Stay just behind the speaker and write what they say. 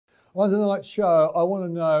On tonight's show, I want to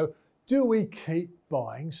know, do we keep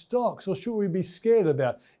buying stocks, or should we be scared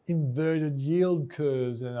about inverted yield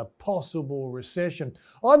curves and a possible recession?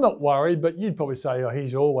 I'm not worried, but you'd probably say, oh,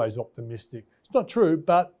 he's always optimistic. It's not true,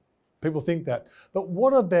 but people think that. But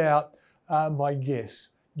what about my guest,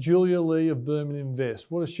 Julia Lee of Berman Invest?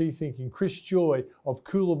 What is she thinking? Chris Joy of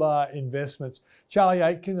Coolabah Investments, Charlie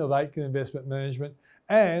Aitken of Aitken Investment Management,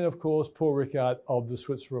 and of course, Paul Rickard of the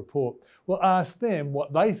Switzer Report. We'll ask them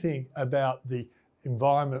what they think about the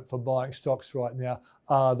environment for buying stocks right now.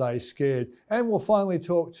 Are they scared? And we'll finally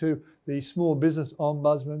talk to the Small Business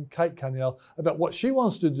Ombudsman, Kate Cunnell, about what she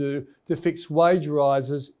wants to do to fix wage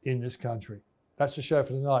rises in this country. That's the show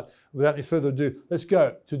for tonight. Without any further ado, let's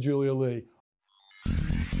go to Julia Lee.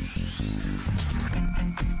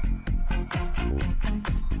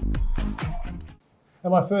 And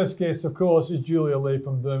my first guest, of course, is Julia Lee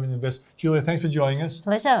from Berman Invest. Julia, thanks for joining us.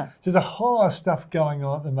 Pleasure. There's a whole lot of stuff going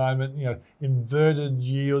on at the moment, you know, inverted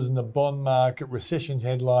yields in the bond market, recession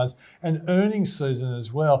headlines, and earnings season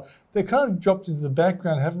as well. They've kind of dropped into the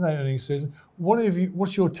background, haven't they, earnings season?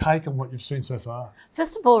 What's your take on what you've seen so far?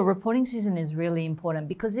 First of all, reporting season is really important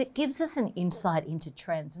because it gives us an insight into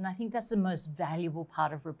trends, and I think that's the most valuable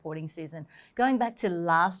part of reporting season. Going back to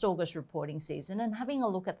last August reporting season and having a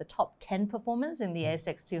look at the top 10 performers in the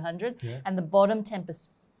ASX 200 and the bottom 10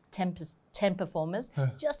 performers,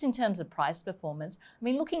 just in terms of price performance. I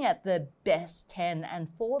mean, looking at the best 10, and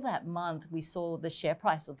for that month, we saw the share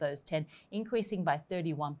price of those 10 increasing by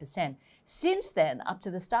 31%. Since then, up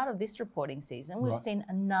to the start of this reporting season, we've seen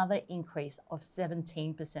another increase of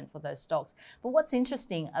 17% for those stocks. But what's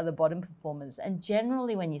interesting are the bottom performers. And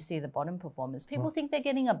generally, when you see the bottom performers, people think they're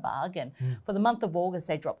getting a bargain. For the month of August,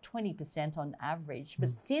 they dropped 20% on average. But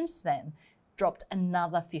since then, dropped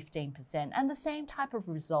another 15%. And the same type of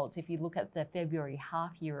results if you look at the February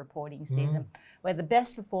half-year reporting season, where the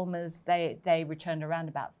best performers, they returned around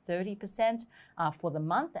about 30% for the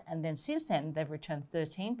month, and then since then they've returned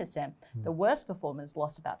 13%. The worst performers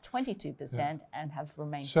lost about 22% and have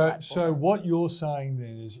remained flat. So what you're saying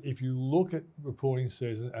then is, if you look at reporting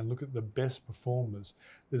season and look at the best performers,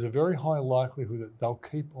 there's a very high likelihood that they'll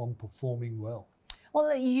keep on performing well. Well,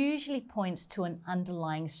 it usually points to an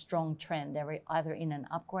underlying strong trend. They're either in an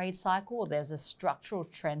upgrade cycle or there's a structural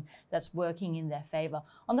trend that's working in their favor.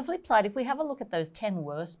 On the flip side, if we have a look at those 10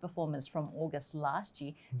 worst performers from August last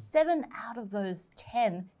year, 7 out of those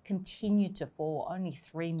 10 continued to fall. Only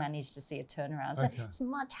 3 managed to see a turnaround. So it's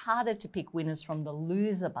much harder to pick winners from the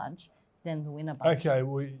loser bunch than the winner bunch. Okay,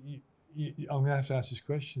 well, I'm going to have to ask this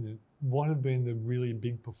question then. What have been the really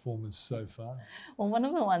big performers so far? Well, one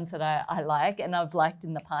of the ones that I like, and I've liked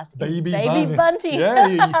in the past, Baby Bunty.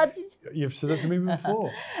 Yeah, you've said that to me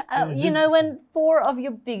before. You know, when 4 of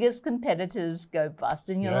your biggest competitors go bust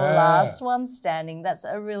and you're the last one standing, that's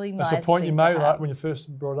a really nice thing. That's the point you made, like when you first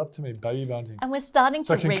brought it up to me, Baby Bunty. And we're starting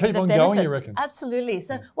to reap the benefits. So it can keep on going, you reckon? Absolutely.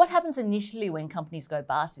 So what happens initially when companies go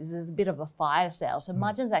bust is there's a bit of a fire sale. So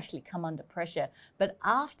margins actually come under pressure. But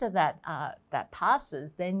after that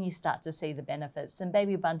passes, then you start to see the benefits, and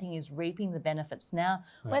Baby Bunting is reaping the benefits now,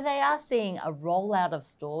 where they are seeing a rollout of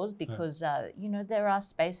stores because you know, there are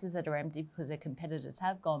spaces that are empty because their competitors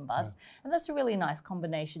have gone bust, and that's a really nice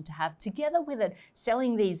combination to have, together with it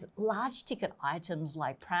selling these large ticket items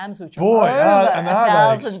like prams, which are over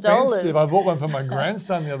 $1,000. I bought one for my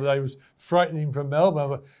grandson the other day. He was frightening from Melbourne. I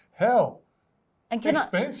thought, hell. And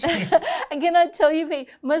expensive. And can I tell you, Pete,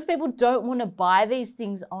 most people don't want to buy these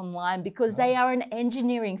things online because they are an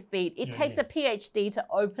engineering feat. It takes a PhD to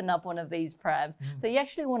open up one of these prams. So you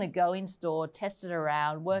actually want to go in store, test it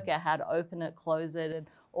around, work out how to open it, close it, and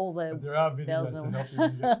all the But there are videos that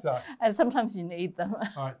help you get stuck. And sometimes you need them.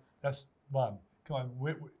 All right, that's one. Come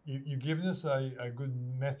on, you've given us a good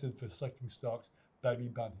method for selecting stocks, Baby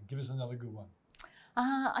Bunting. Give us another good one.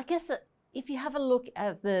 I guess if you have a look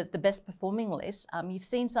at the best performing list, you've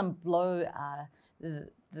seen some blow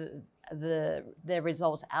their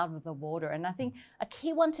results out of the water. And I think a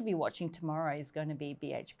key one to be watching tomorrow is going to be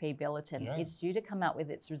BHP Billiton. It's due to come out with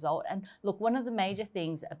its result. And look, one of the major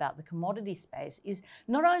things about the commodity space is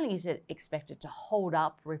not only is it expected to hold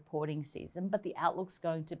up reporting season, but the outlook's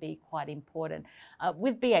going to be quite important.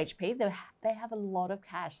 With BHP, they have a lot of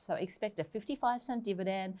cash. So expect a 55-cent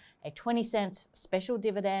dividend, a 20-cent special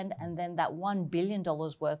dividend, and then that $1 billion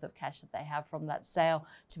worth of cash that they have from that sale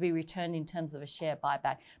to be returned in terms of a share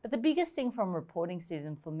buyback. But the biggest thing from reporting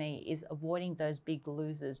season for me is avoiding those big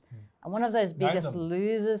losers. And one of those biggest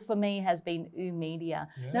losers for me has been Media.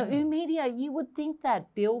 Now, Media, you would think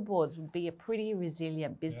that billboards would be a pretty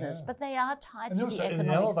resilient business, but they are tied to the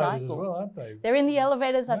economic cycle. As well, aren't they? They're in the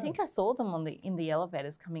elevators. I think I saw them in the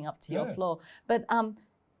elevators coming up to your floor. But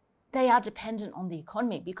they are dependent on the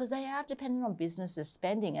economy because they are dependent on businesses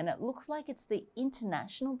spending. And it looks like it's the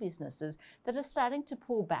international businesses that are starting to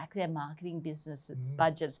pull back their marketing business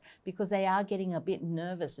budgets because they are getting a bit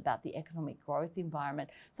nervous about the economic growth environment.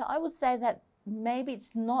 So I would say that maybe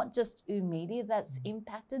it's not just Media that's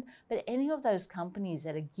impacted, but any of those companies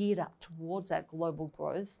that are geared up towards that global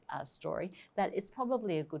growth story, that it's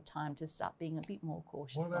probably a good time to start being a bit more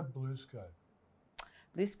cautious. What about BlueScope?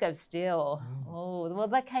 BlueScope Steel. Oh, well,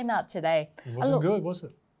 that came out today. It wasn't good, was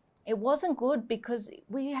it? It wasn't good because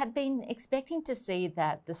we had been expecting to see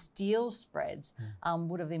that the steel spreads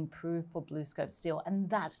would have improved for BlueScope Steel, and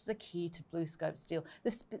that's the key to BlueScope Steel.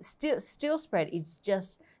 The steel spread is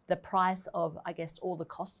just the price of, I guess, all the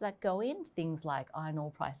costs that go in, things like iron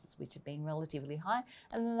ore prices, which have been relatively high,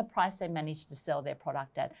 and then the price they managed to sell their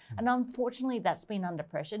product at. And unfortunately, that's been under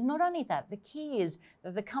pressure. Not only that, the key is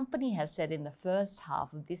that the company has said in the first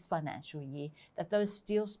half of this financial year that those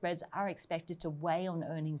steel spreads are expected to weigh on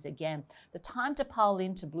earnings again. The time to pile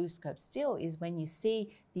into BlueScope Steel is when you see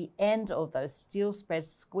the end of those steel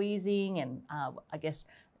spreads squeezing and I guess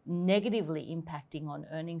negatively impacting on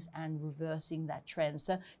earnings and reversing that trend.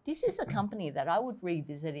 So this is a company that I would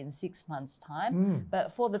revisit in 6 months' time.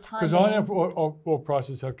 But for the time being, because iron ore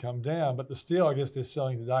prices have come down, but the steel I guess they're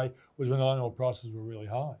selling today was when iron ore prices were really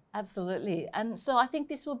high. Absolutely. And so I think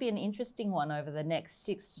this will be an interesting one over the next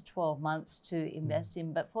 6 to 12 months to invest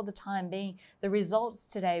in. But for the time being, the results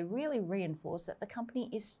today really reinforce that the company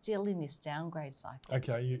is still in this downgrade cycle.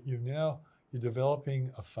 Okay, you're developing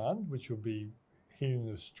a fund which will be hitting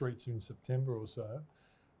the streets in September or so.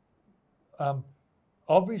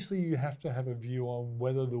 Obviously, you have to have a view on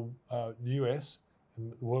whether the US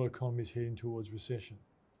and the world economy is heading towards recession.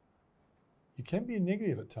 You can be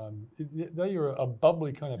negative at times. Though you're a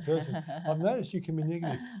bubbly kind of person, I've noticed you can be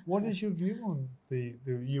negative. What is your view on the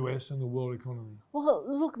US and the world economy? Well,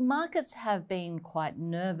 look, markets have been quite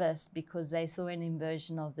nervous because they saw an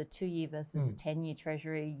inversion of the 2-year versus the 10-year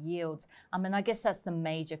Treasury yields. And I guess that's the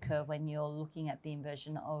major curve when you're looking at the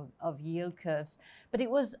inversion of yield curves. But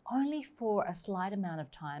it was only for a slight amount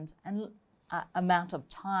of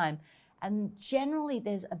time. And generally,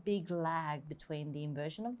 there's a big lag between the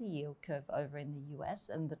inversion of the yield curve over in the US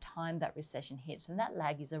and the time that recession hits. And that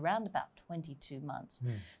lag is around about 22 months.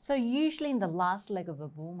 So usually in the last leg of a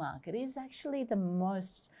bull market is actually the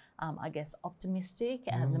most, I guess, optimistic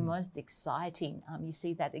and the most exciting. You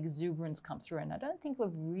see that exuberance come through. And I don't think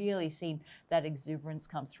we've really seen that exuberance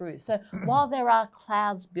come through. So while there are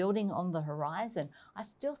clouds building on the horizon, I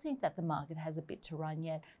still think that the market has a bit to run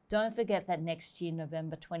yet. Don't forget that next year,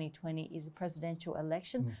 November 2020, is a presidential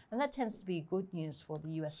election, and that tends to be good news for the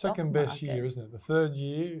US stock market. Second best year, isn't it? The third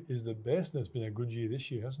year is the best, and it's been a good year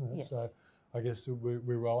this year, hasn't it? Yes. So I guess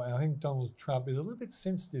we roll. And I think Donald Trump is a little bit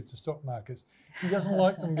sensitive to stock markets. He doesn't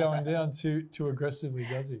like them going down too aggressively,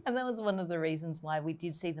 does he? And that was one of the reasons why we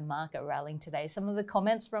did see the market rallying today. Some of the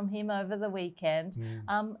comments from him over the weekend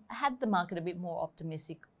had the market a bit more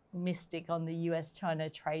optimistic on the US-China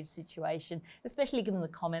trade situation, especially given the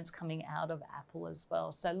comments coming out of Apple as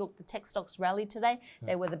well. So look, the tech stocks rallied today.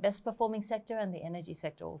 They were the best performing sector, and the energy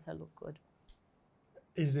sector also looked good.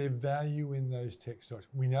 Is there value in those tech stocks?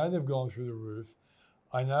 We know they've gone through the roof.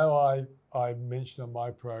 I know I mentioned on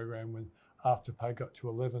my program when Afterpay got to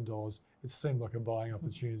 $11, it seemed like a buying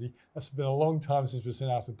opportunity. It's been a long time since we've seen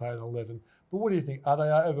Afterpay at 11. But what do you think? Are they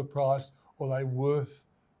overpriced, or are they worth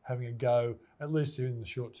having a go, at least in the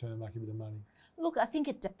short term, make a bit of money? Look, I think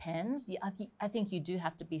it depends. I think you do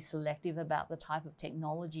have to be selective about the type of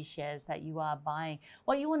technology shares that you are buying.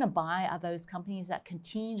 What you want to buy are those companies that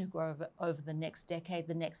continue to grow over the next decade,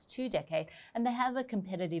 the next 2 decades, and they have a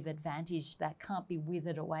competitive advantage that can't be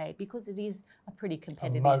withered away because it is a pretty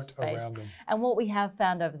competitive space. Around them. And what we have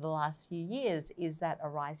found over the last few years is that a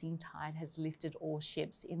rising tide has lifted all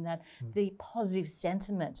ships, in that the positive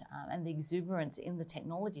sentiment and the exuberance in the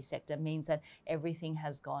technology sector means that everything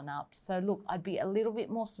has gone up. So look, I'd be a little bit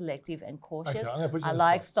more selective and cautious. Okay, I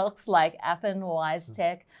like stocks like Appen,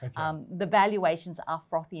 WiseTech. Okay. The valuations are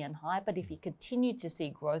frothy and high, but if you continue to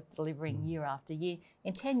see growth delivering year after year,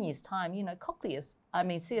 in 10 years' time, you know,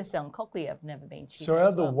 CSL and Cochlear have never been cheaper. So out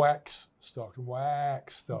of the wax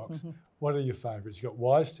stocks, what are your favourites? You've got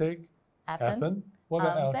WiseTech, Appen. What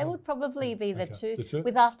about they would probably be the two. The two?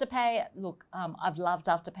 With Afterpay, look, I've loved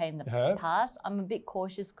Afterpay in the past. I'm a bit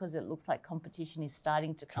cautious because it looks like competition is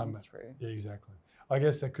starting to come through. Yeah, exactly. I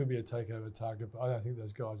guess that could be a takeover target, but I don't think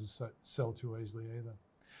those guys would sell too easily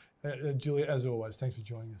either. Julia, as always, thanks for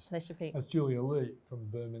joining us. Pleasure, Pete. That's Julia Lee from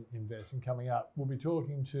Berman Invest. And coming up, we'll be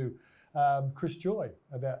talking to Chris Joy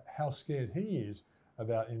about how scared he is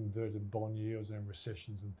about inverted bond yields and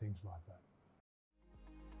recessions and things like that.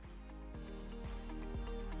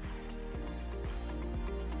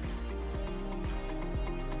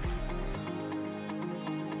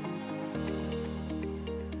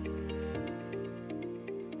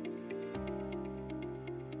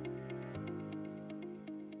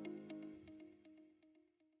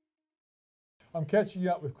 I'm catching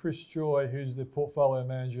up with Chris Joy, who's the portfolio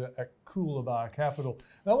manager at Coolabah Capital.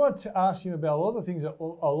 And I wanted to ask him about a lot of the things that a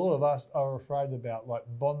lot of us are afraid about, like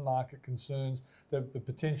bond market concerns, the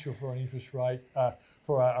potential for an interest rate,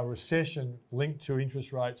 for a recession linked to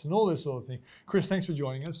interest rates and all this sort of thing. Chris, thanks for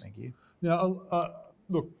joining us. Thank you. Now,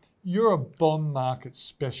 look, you're a bond market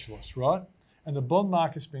specialist, right? And the bond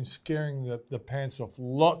market's been scaring the pants off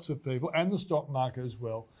lots of people and the stock market as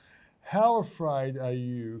well. How afraid are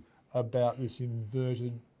you about this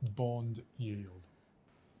inverted bond yield?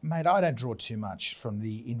 Mate, I don't draw too much from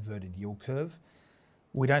the inverted yield curve.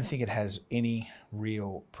 We don't think it has any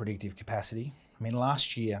real predictive capacity. I mean,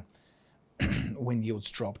 last year, when yields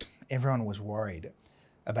dropped, everyone was worried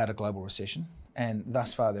about a global recession, and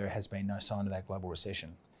thus far there has been no sign of that global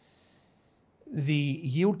recession. The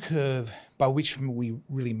yield curve, by which we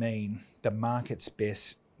really mean the market's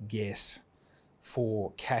best guess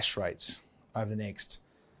for cash rates over the next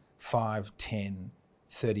 5, 10,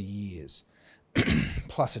 30 years,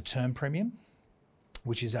 plus a term premium,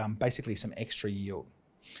 which is basically some extra yield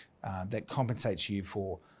that compensates you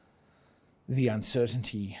for the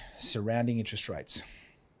uncertainty surrounding interest rates.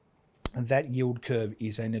 And that yield curve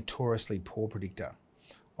is a notoriously poor predictor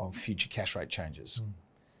of future cash rate changes.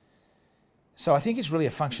 So I think it's really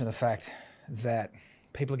a function of the fact that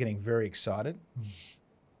people are getting very excited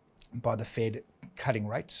by the Fed cutting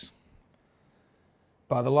rates,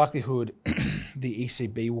 by the likelihood the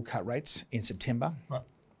ECB will cut rates in September. Right.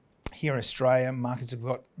 Here in Australia, markets have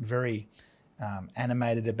got very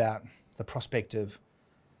animated about the prospect of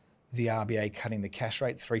the RBA cutting the cash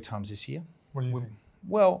rate 3 times this year. What do you think?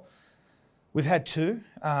 Well, we've had 2.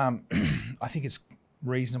 I think it's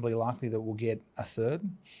reasonably likely that we'll get a 3rd.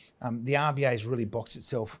 The RBA has really boxed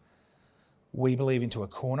itself, we believe, into a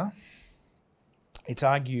corner. It's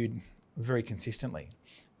argued very consistently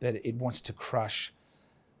that it wants to crush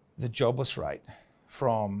the jobless rate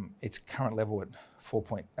from its current level at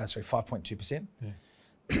 5.2%,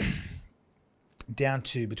 down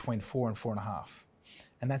to between 4 and 4.5%.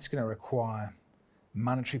 And that's going to require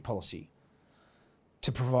monetary policy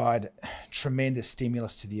to provide tremendous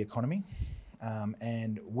stimulus to the economy.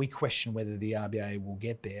 And we question whether the RBA will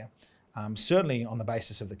get there, certainly on the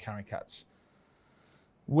basis of the current cuts.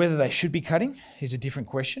 Whether they should be cutting is a different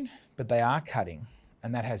question, but they are cutting,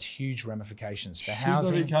 and that has huge ramifications for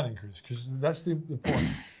housing. Should they be cutting, Chris? Because that's the point.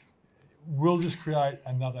 Will this create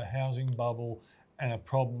another housing bubble and a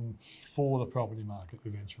problem for the property market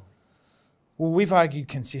eventually? Well, we've argued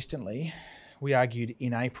consistently. We argued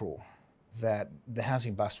in April that the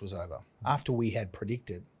housing bust was over, after we had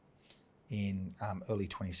predicted in early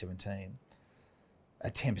 2017 a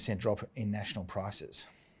 10% drop in national prices.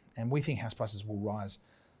 And we think house prices will rise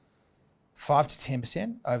 5 to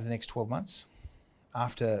 10% over the next 12 months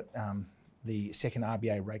after the second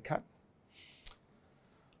RBA rate cut.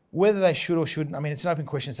 Whether they should or shouldn't, I mean, it's an open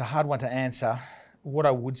question. It's a hard one to answer. What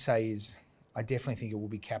I would say is I definitely think it will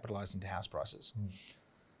be capitalised into house prices.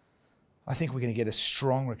 I think we're going to get a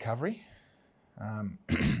strong recovery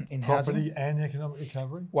in housing. Property and economic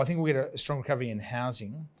recovery? Well, I think we'll get a strong recovery in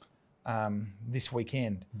housing this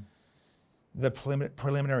weekend. The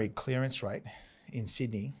preliminary clearance rate in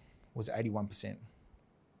Sydney was 81%.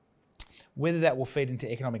 Whether that will feed into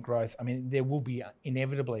economic growth, I mean, there will be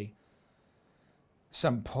inevitably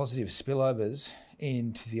some positive spillovers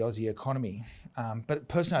into the Aussie economy. But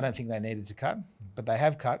personally, I don't think they needed to cut, but they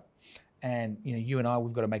have cut. And you and I,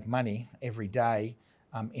 we've got to make money every day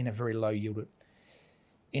in a very low yield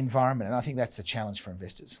environment. And I think that's the challenge for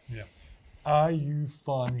investors. Yeah. Are you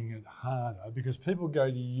finding it harder? Because people go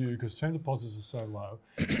to you because term deposits are so low.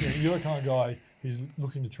 You're the kind of guy who's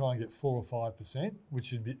looking to try and get 4 or 5%,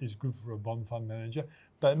 which is good for a bond fund manager.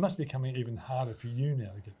 But it must be becoming even harder for you now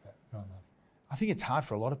to get that kind of. I think it's hard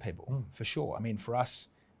for a lot of people, for sure. I mean, for us,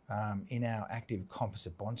 in our active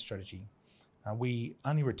composite bond strategy, we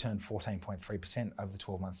only returned 14.3% over the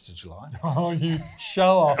 12 months to July. Oh, you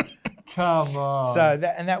show off. Come on. So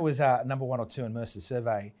that was number 1 or 2 in Mercer's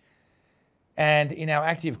survey. And in our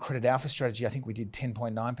active credit alpha strategy, I think we did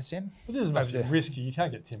 10.9%. But this must be risky. You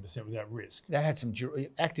can't get 10% without risk. That had some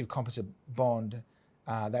active composite bond.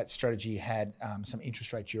 That strategy had some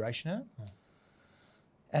interest rate duration in it. Yeah.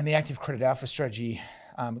 And the active credit alpha strategy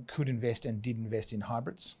could invest and did invest in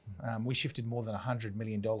hybrids. We shifted more than $100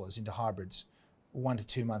 million into hybrids 1 to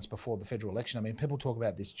 2 months before the federal election. I mean, people talk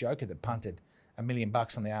about this joker that punted $1 million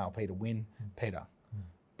on the ALP to win, Peter.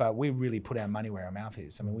 But we really put our money where our mouth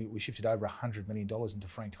is. I mean, we shifted over $100 million into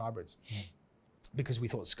franked hybrids because we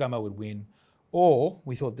thought ScoMo would win, or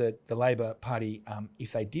we thought that the Labor Party,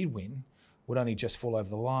 if they did win, would only just fall over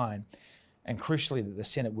the line. And crucially, that the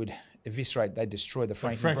Senate would eviscerate, they'd destroy the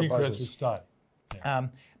franking proposals. Credits would stay. Yeah.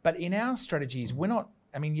 But in our strategies, we're not,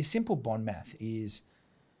 I mean, your simple bond math is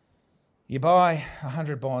you buy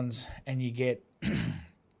 100 bonds and you get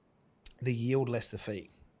the yield less the fee.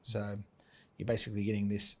 So you're basically getting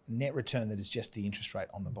this net return that is just the interest rate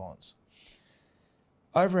on the bonds.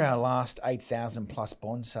 Over our last 8,000 plus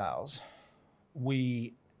bond sales,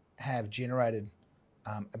 we have generated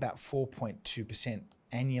about 4.2%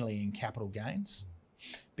 annually in capital gains,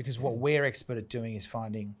 because what we're expert at doing is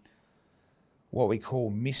finding what we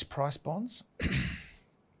call mispriced bonds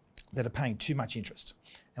that are paying too much interest.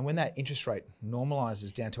 And when that interest rate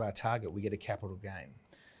normalizes down to our target, we get a capital gain.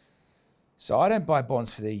 So I don't buy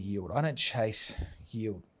bonds for their yield. I don't chase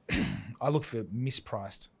yield. I look for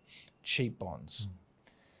mispriced, cheap bonds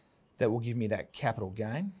that will give me that capital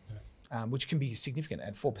gain, which can be significant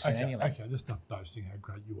at 4% annually. Okay, let's not boasting how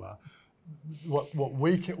great you are. What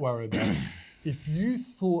we get worried about, if you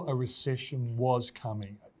thought a recession was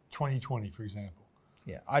coming, 2020 for example.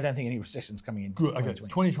 Yeah, I don't think any recession's coming in. Good, okay,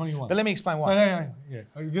 2021. But let me explain why.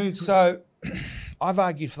 Yeah. So I've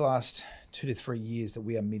argued for the last 2 to 3 years that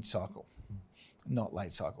we are mid-cycle, not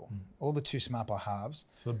late cycle. All the two smart buy halves.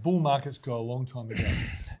 So the bull market's got a long time ago.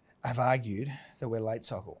 I've argued that we're late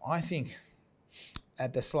cycle. I think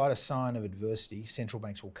at the slightest sign of adversity, central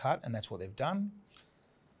banks will cut, and that's what they've done.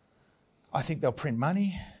 I think they'll print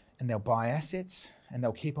money and they'll buy assets and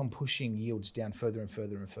they'll keep on pushing yields down further and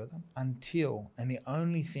further and further until, and the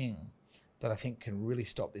only thing that I think can really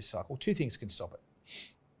stop this cycle, two things can stop it.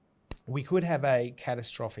 We could have a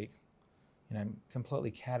catastrophic,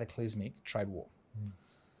 completely cataclysmic trade war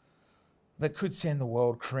that could send the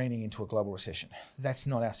world careening into a global recession. That's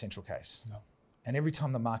not our central case. No. And every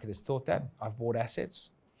time the market has thought that, I've bought assets.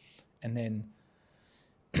 And then,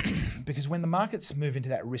 because when the markets move into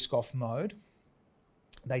that risk-off mode,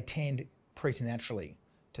 they tend preternaturally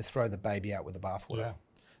to throw the baby out with the bathwater. Yeah.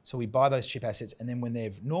 So we buy those cheap assets, and then when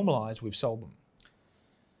they've normalised, we've sold them.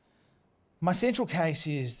 My central case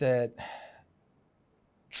is that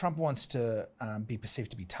Trump wants to be perceived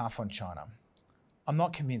to be tough on China. I'm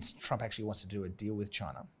not convinced Trump actually wants to do a deal with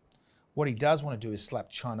China. What he does want to do is slap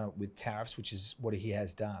China with tariffs, which is what he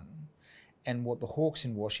has done. And what the hawks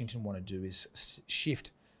in Washington want to do is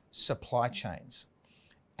shift supply chains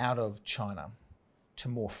out of China to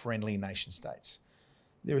more friendly nation states.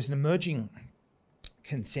 There is an emerging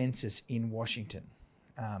consensus in Washington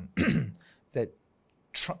that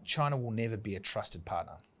China will never be a trusted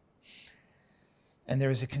partner. And there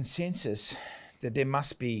is a consensus that there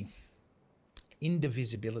must be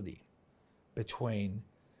indivisibility between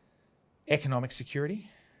economic security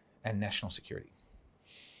and national security.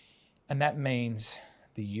 And that means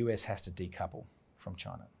the US has to decouple from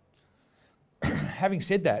China. Having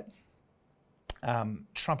said that,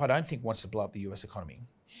 Trump, I don't think, wants to blow up the US economy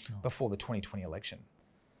before the 2020 election.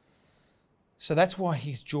 So that's why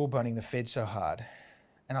he's jawboning the Fed so hard.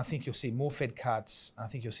 And I think you'll see more Fed cuts. I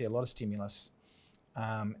think you'll see a lot of stimulus.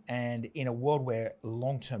 And in a world where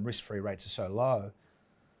long-term risk-free rates are so low,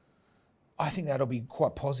 I think that'll be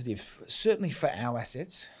quite positive, certainly for our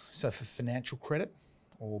assets. So for financial credit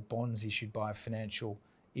or bonds issued by financial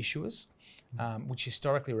issuers, which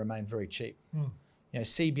historically remain very cheap.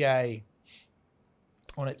 CBA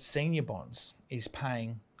on its senior bonds is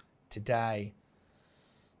paying today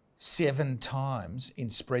 7 times in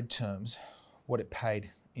spread terms what it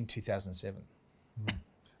paid in 2007.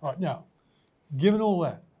 All right, now, given all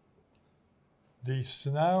that, the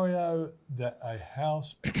scenario that a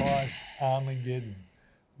house price Armageddon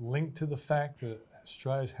linked to the fact that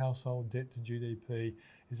Australia's household debt to GDP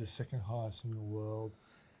is the second highest in the world,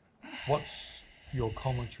 what's your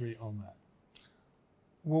commentary on that?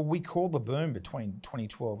 Well, we called the boom between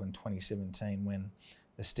 2012 and 2017 when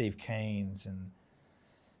the Steve Keens and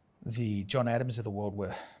the John Adams of the world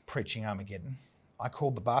were preaching Armageddon. I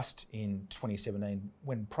called the bust in 2017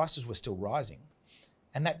 when prices were still rising.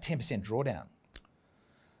 And that 10% drawdown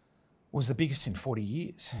was the biggest in 40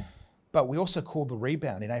 years. But we also called the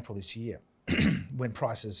rebound in April this year when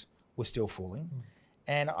prices were still falling.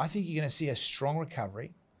 And I think you're going to see a strong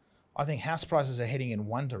recovery. I think house prices are heading in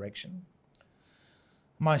one direction.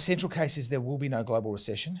 My central case is there will be no global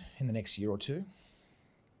recession in the next year or two.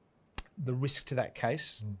 The risk to that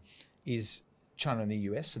case is China and the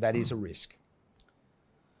US, so that is a risk.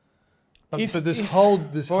 But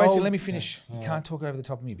let me finish. You can't talk over the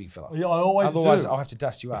top of me, big fella. Yeah, I always Otherwise, do. I'll have to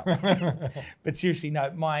dust you up. But seriously, no.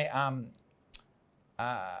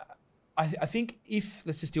 I think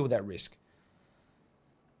let's just deal with that risk.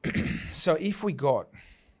 So if we got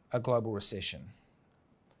a global recession,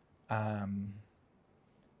 I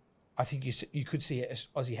think you could see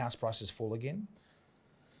Aussie house prices fall again.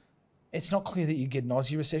 It's not clear that you get an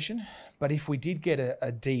Aussie recession, but if we did get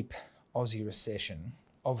a deep Aussie recession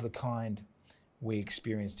of the kind we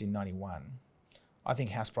experienced in 91, I think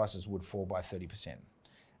house prices would fall by 30%,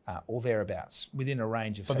 or thereabouts, within a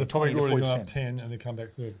range of, say, 20 to 40%. Gone up 10 and they come back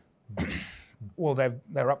 30. Well,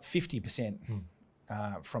 they're up 50%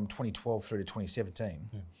 from 2012 through to 2017.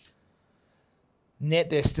 Yeah. Net,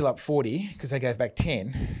 they're still up 40 because they gave back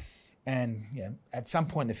 10. And at some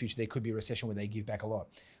point in the future, there could be a recession where they give back a lot.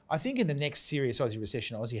 I think in the next serious Aussie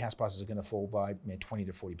recession, Aussie house prices are going to fall by 20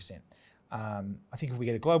 to 40%. I think if we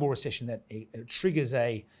get a global recession that it triggers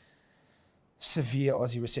a severe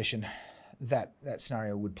Aussie recession, that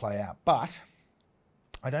scenario would play out. But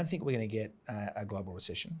I don't think we're going to get a global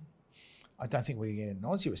recession. I don't think we're going to get an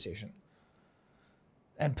Aussie recession.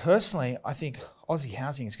 And personally, I think Aussie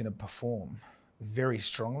housing is going to perform very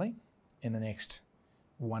strongly in the next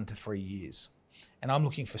 1 to 3 years. And I'm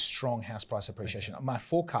looking for strong house price appreciation. My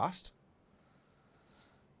forecast,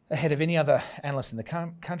 ahead of any other analyst in the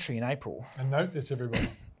country in April. And note this, everybody.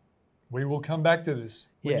 We will come back to this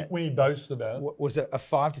when he boasts about it. Was a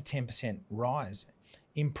 5 to 10% rise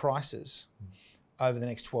in prices over the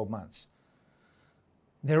next 12 months.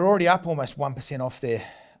 They're already up almost 1% off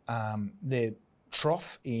their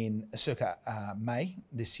trough in circa May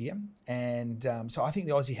this year. And so I think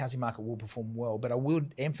the Aussie housing market will perform well. But I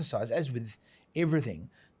would emphasise, as with everything,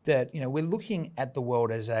 that we're looking at the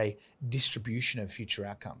world as a distribution of future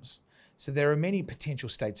outcomes. So there are many potential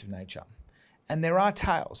states of nature. And there are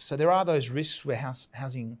tails. So there are those risks where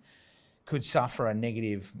housing could suffer a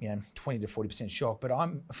negative 20 to 40% shock. But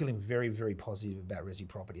I'm feeling very, very positive about resi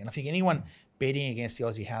property. And I think anyone betting against the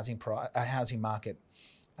Aussie housing market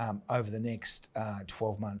over the next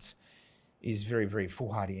 12 months is very, very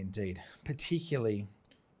foolhardy indeed, particularly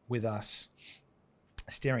with us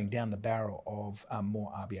staring down the barrel of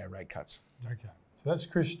more RBA rate cuts. Okay, so that's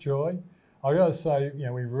Chris Joy. I got to say,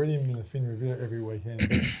 we read him in the Fin Review every weekend.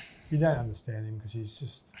 But you don't understand him because he's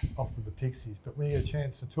just off with the Pixies. But when you get a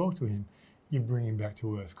chance to talk to him, you bring him back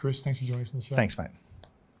to earth. Chris, thanks for joining us on the show. Thanks, mate.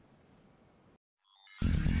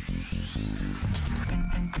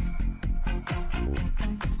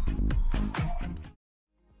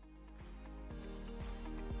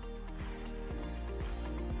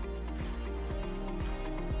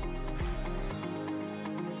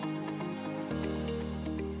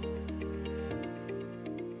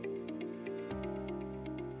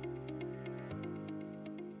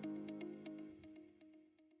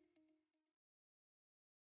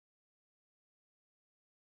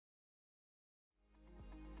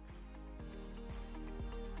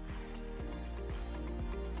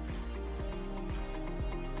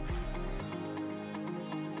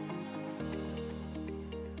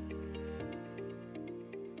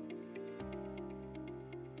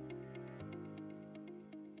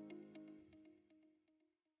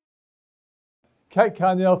 Kate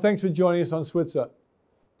Carnell, thanks for joining us on Switzer.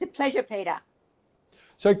 It's a pleasure, Peter.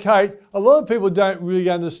 So, Kate, a lot of people don't really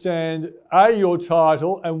understand, your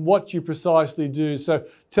title and what you precisely do. So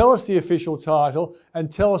tell us the official title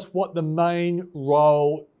and tell us what the main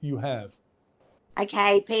role you have.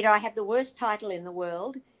 Okay, Peter, I have the worst title in the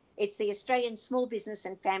world. It's the Australian Small Business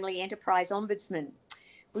and Family Enterprise Ombudsman.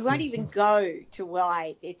 We won't even go to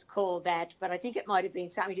why it's called that, but I think it might have been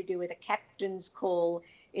something to do with a captain's call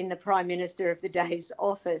in the Prime Minister of the day's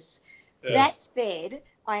office. Yes. That said,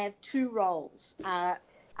 I have two roles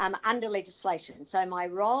under legislation. So my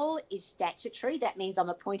role is statutory. That means I'm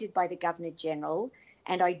appointed by the Governor-General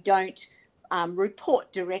and I don't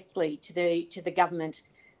report directly to the government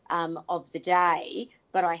of the day,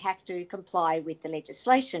 but I have to comply with the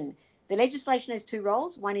legislation. The legislation has two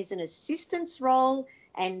roles. One is an assistance role,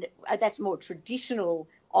 and that's more traditional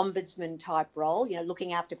ombudsman type role,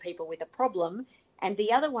 looking after people with a problem. And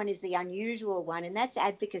the other one is the unusual one, and that's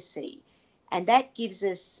advocacy. And that gives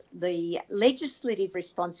us the legislative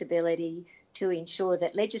responsibility to ensure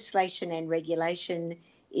that legislation and regulation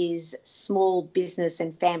is small business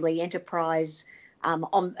and family enterprise,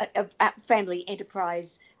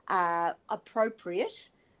 appropriate.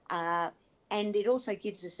 And it also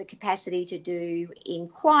gives us the capacity to do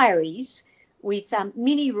inquiries with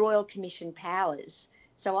mini Royal Commission powers.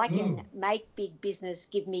 So I can make big business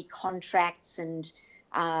give me contracts and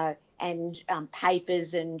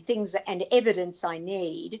papers and things and evidence I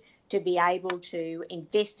need to be able to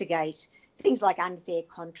investigate things like unfair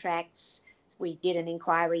contracts. We did an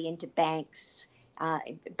inquiry into banks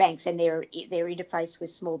and their interface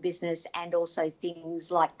with small business, and also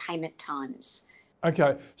things like payment times.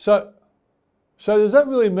 Okay, so does that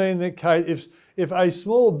really mean that, Kate, if a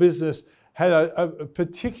small business had a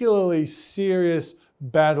particularly serious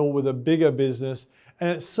battle with a bigger business, and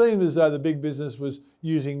it seemed as though the big business was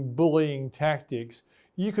using bullying tactics,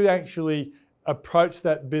 you could actually approach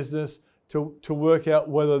that business to work out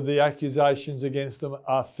whether the accusations against them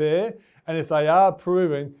are fair, and if they are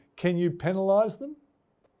proven, can you penalise them?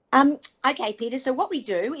 Okay, Peter. So what we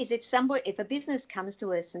do is if a business comes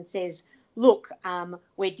to us and says, look,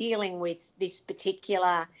 we're dealing with this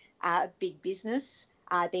particular big business,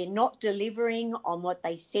 they're not delivering on what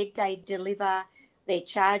they said they'd deliver, they're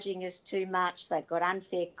charging us too much, they've got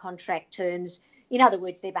unfair contract terms. In other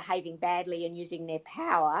words, they're behaving badly and using their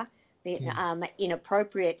power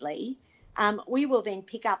inappropriately. We will then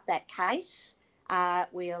pick up that case.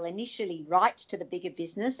 We'll initially write to the bigger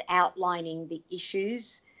business outlining the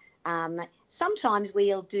issues. Sometimes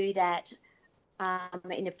we'll do that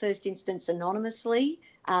in the first instance anonymously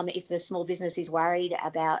if the small business is worried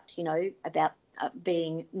about,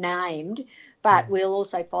 being named, but we'll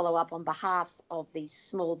also follow up on behalf of the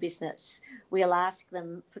small business. We'll ask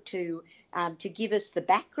them to give us the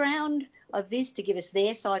background of this, to give us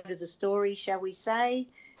their side of the story, shall we say.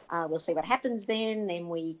 We'll see what happens then. Then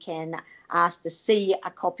we can ask to see a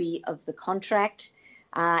copy of the contract,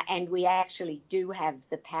 and we actually do have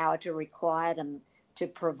the power to require them to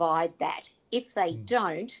provide that. If they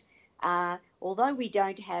don't, although we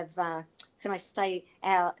don't have,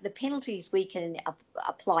 the penalties we can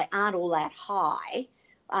apply aren't all that high,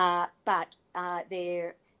 but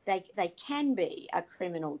they can be a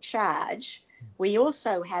criminal charge. We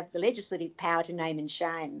also have the legislative power to name and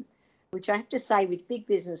shame, which I have to say with big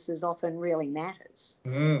businesses often really matters.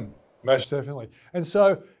 Most definitely. And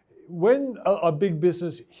so when a big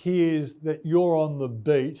business hears that you're on the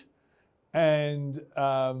beat and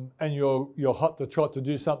you're hot to trot to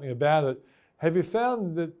do something about it, have you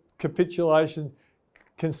found that capitulation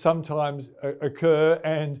can sometimes occur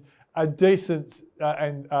and a decent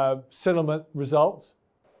settlement results?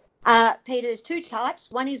 Peter, there's two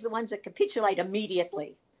types. One is the ones that capitulate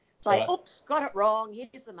immediately. Say, oops, got it wrong,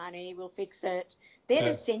 here's the money, we'll fix it. They're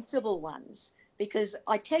the sensible ones, because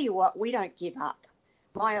I tell you what, we don't give up.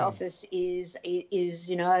 My office is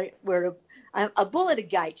we're a bull at a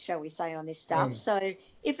gate, shall we say, on this stuff. So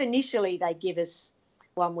if initially they give us,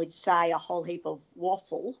 one would say, a whole heap of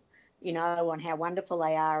waffle, on how wonderful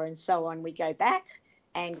they are and so on, we go back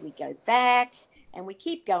and we go back and we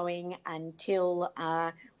keep going until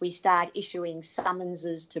we start issuing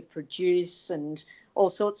summonses to produce and all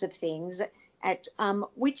sorts of things, at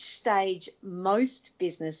which stage most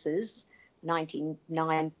businesses,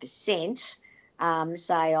 99%,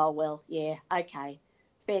 say, oh, well, yeah, okay,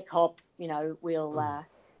 fair cop, we'll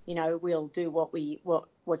do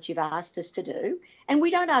what you've asked us to do. And we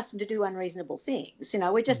don't ask them to do unreasonable things.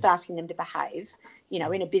 We're just asking them to behave,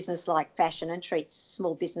 in a business-like fashion and treat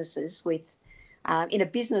small businesses with, in a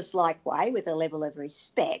business-like way, with a level of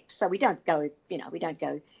respect. So we don't go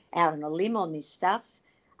out on a limb on this stuff.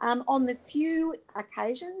 On the few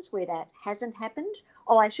occasions where that hasn't happened,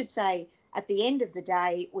 I should say, at the end of the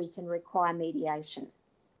day, we can require mediation.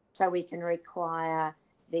 So we can require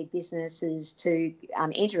the businesses to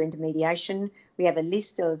enter into mediation. We have a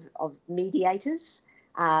list of mediators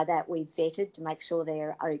that we've vetted to make sure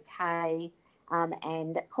they're okay,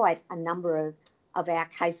 and quite a number of our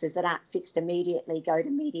cases that aren't fixed immediately go to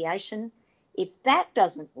mediation. If that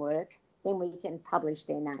doesn't work, then we can publish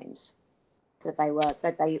their names,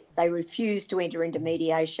 that they refuse to enter into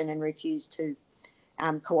mediation and refuse to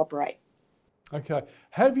cooperate. Okay.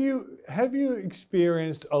 Have you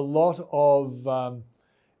experienced a lot of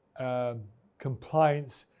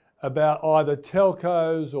complaints about either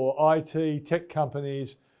telcos or IT tech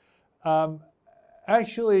companies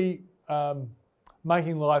actually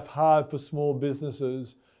making life hard for small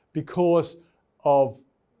businesses because of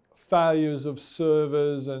failures of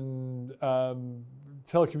servers and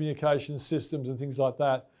telecommunication systems and things like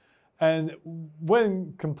that? And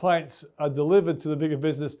when complaints are delivered to the bigger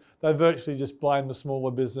business, they virtually just blame the smaller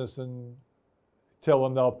business and tell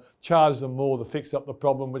them they'll charge them more to fix up the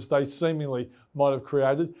problem, which they seemingly might have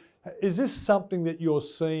created. Is this something that you're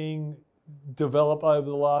seeing develop over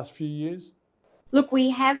the last few years? Look, we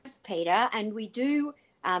have, Peter, and we do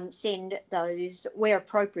send those, where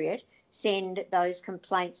appropriate, send those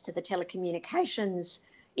complaints to the telecommunications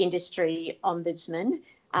industry ombudsman.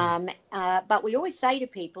 But we always say to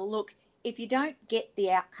people, look, if you don't get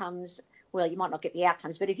the outcomes, well, you might not get the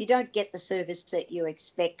outcomes, but if you don't get the service that you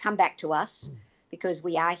expect, come back to us, because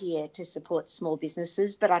we are here to support small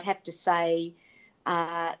businesses. But I'd have to say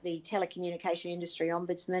the telecommunication industry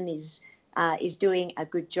ombudsman is doing a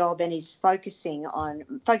good job and is focusing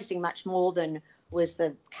much more than was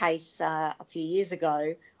the case a few years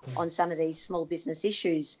ago on some of these small business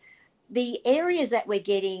issues. the areas that we're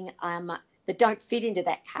getting that don't fit into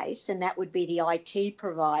that case, and that would be the IT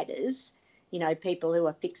providers, people who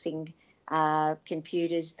are fixing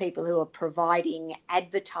computers, people who are providing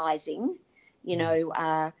advertising,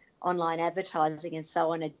 online advertising and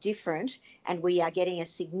so on, are different. And we are getting a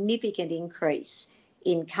significant increase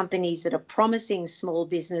in companies that are promising small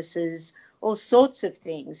businesses all sorts of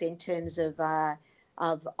things in terms of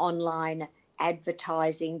online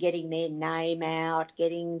advertising, getting their name out,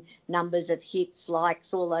 getting numbers of hits,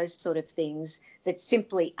 likes, all those sort of things that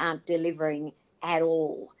simply aren't delivering at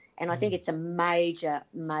all. And I think it's a major,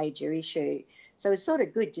 major issue. So it's sort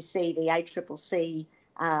of good to see the ACCC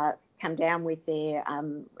come down with their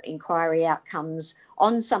inquiry outcomes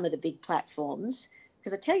on some of the big platforms.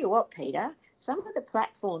 Because I tell you what, Peter, some of the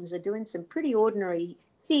platforms are doing some pretty ordinary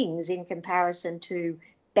things in comparison to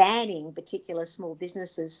banning particular small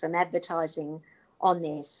businesses from advertising on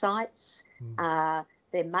their sites.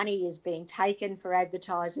 Their money is being taken for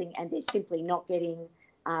advertising and they're simply not getting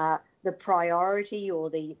the priority or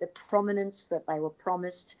the prominence that they were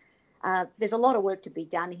promised. There's a lot of work to be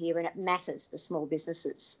done here, and it matters for small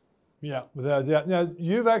businesses. Yeah, without a doubt. Now,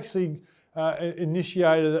 you've actually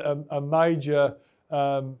initiated a major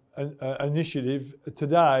initiative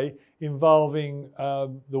today involving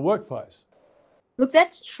the workplace. Look,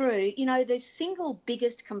 that's true. The single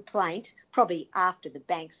biggest complaint, probably after the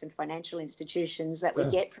banks and financial institutions that we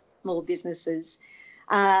get from small businesses,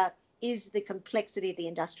 is the complexity of the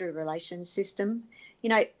industrial relations system.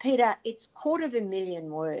 Peter, it's 250,000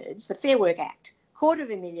 words, the Fair Work Act,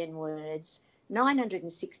 250,000 words,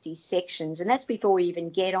 960 sections, and that's before we even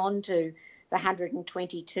get on to the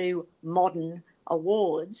 122 modern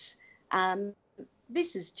awards.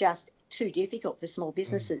 This is just too difficult for small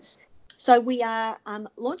businesses. So we are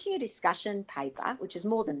launching a discussion paper, which is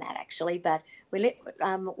more than that actually, but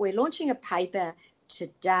we're launching a paper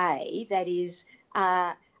today that is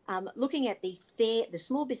looking at the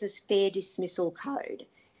Small Business Fair Dismissal Code.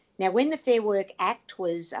 Now, when the Fair Work Act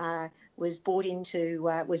was brought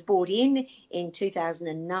in in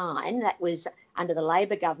 2009, that was under the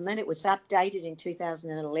Labor government. It was updated in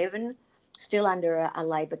 2011, still under a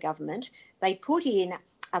Labor government. They put in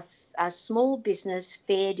a Small Business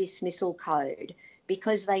Fair Dismissal Code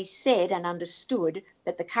because they said and understood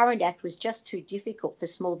that the current act was just too difficult for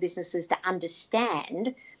small businesses to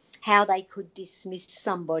understand how they could dismiss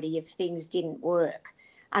somebody if things didn't work.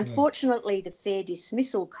 Unfortunately, the Fair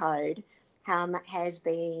Dismissal Code has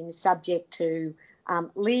been subject to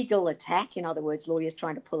legal attack, in other words, lawyers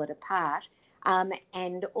trying to pull it apart,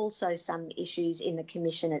 and also some issues in the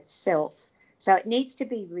Commission itself. So it needs to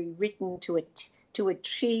be rewritten to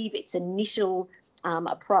achieve its initial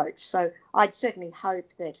approach. So I'd certainly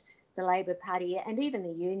hope that the Labor Party and even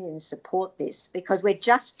the unions support this, because we're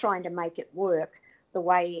just trying to make it work the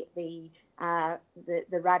way the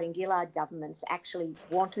Rudd and Gillard governments actually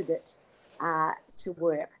wanted it to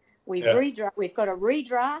work. We've got a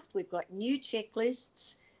redraft, we've got new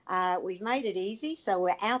checklists, we've made it easy, so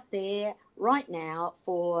we're out there right now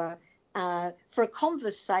for a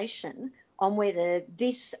conversation on whether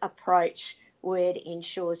this approach would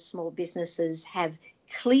ensure small businesses have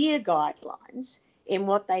clear guidelines in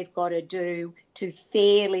what they've got to do to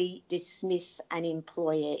fairly dismiss an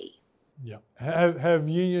employee. Yeah. Have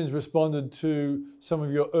unions responded to some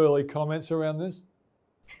of your early comments around this?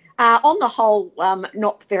 On the whole,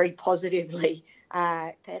 not very positively,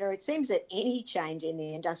 Peter. It seems that any change in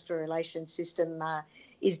the industrial relations system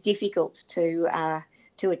is difficult to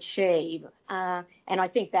achieve. And I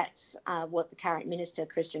think that's what the current Minister,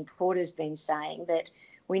 Christian Porter's been saying, that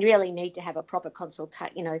we really need to have a proper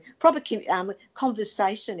conversation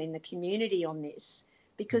in the community on this,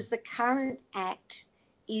 because the current act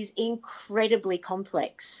is incredibly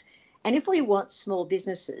complex. And if we want small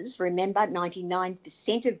businesses, remember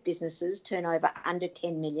 99% of businesses turn over under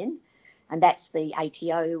 10 million, and that's the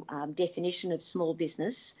ATO definition of small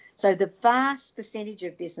business. So the vast percentage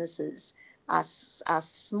of businesses are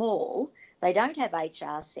small. They don't have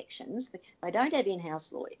HR sections. They don't have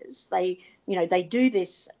in-house lawyers. They do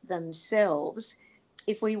this themselves.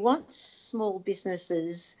 If we want small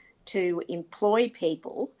businesses to employ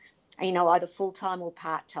people, either full-time or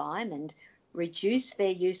part-time, and reduce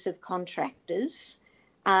their use of contractors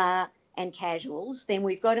and casuals, then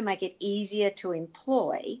we've got to make it easier to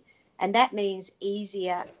employ, and that means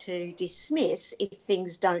easier to dismiss if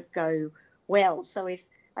things don't go well. So if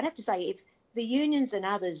the unions and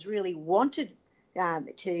others really wanted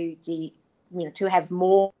to have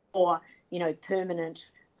more permanent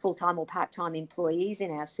full-time or part-time employees in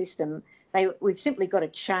our system, we've simply got to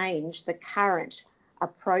change the current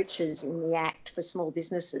approaches in the Act for small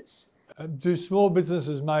businesses. Do small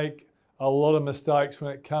businesses make a lot of mistakes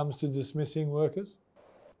when it comes to dismissing workers?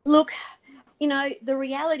 Look, you know, the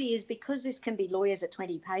reality is because this can be lawyers at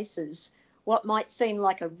 20 paces, what might seem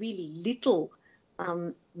like a really little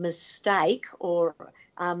mistake, or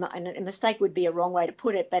and a mistake would be a wrong way to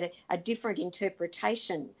put it, but a different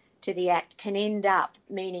interpretation to the Act can end up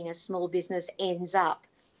meaning a small business ends up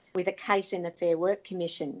with a case in the Fair Work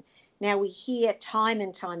Commission. Now, we hear time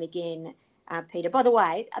and time again, Peter, by the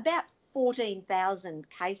way, about 14,000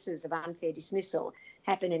 cases of unfair dismissal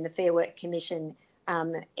happen in the Fair Work Commission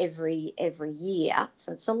every year,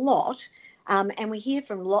 so it's a lot. And we hear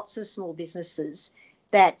from lots of small businesses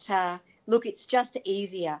that, look, it's just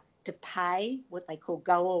easier to pay what they call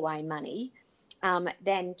go-away money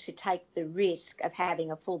than to take the risk of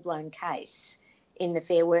having a full-blown case in the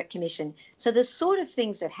Fair Work Commission. So the sort of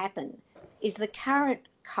things that happen is the current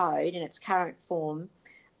code in its current form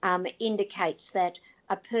indicates that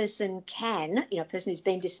a person can, a person who's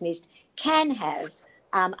been dismissed can have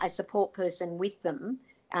a support person with them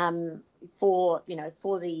for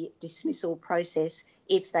the dismissal process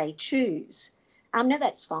if they choose. Now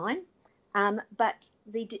that's fine, but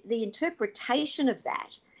the interpretation of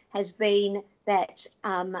that has been that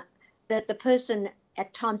that the person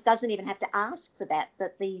at times doesn't even have to ask for that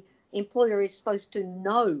the employer is supposed to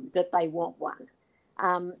know that they want one,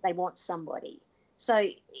 they want somebody. So,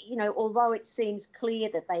 although it seems clear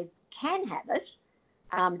that they can have it,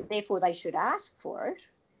 therefore they should ask for it,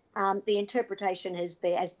 the interpretation has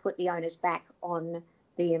put the onus back on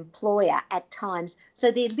the employer at times.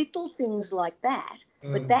 So there are little things like that,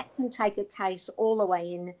 but that can take a case all the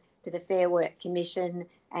way in to the Fair Work Commission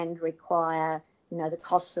and require, the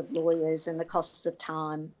costs of lawyers and the costs of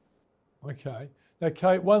time. Okay. Now,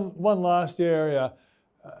 Kate, one last area.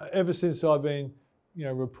 Ever since I've been,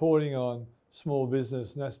 reporting on small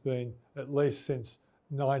business, and that's been at least since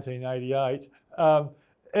 1988,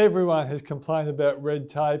 everyone has complained about red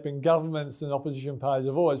tape, and governments and opposition parties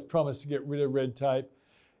have always promised to get rid of red tape.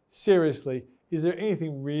 Seriously, is there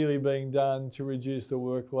anything really being done to reduce the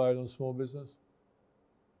workload on small business?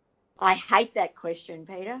 I hate that question,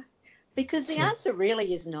 Peter, because the answer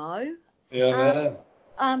really is no. Yeah.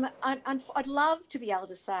 I'd love to be able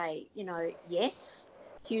to say, yes,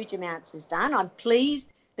 huge amounts is done. I'm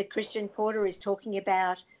pleased that Christian Porter is talking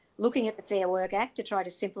about looking at the Fair Work Act to try to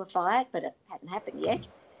simplify it, but it hadn't happened yet.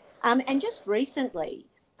 And just recently,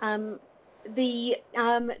 the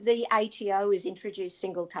ATO has introduced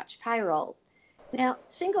single touch payroll. Now,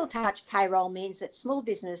 single touch payroll means that small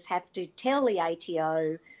business have to tell the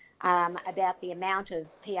ATO about the amount of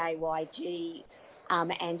PAYG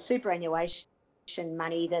and superannuation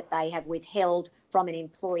money that they have withheld from an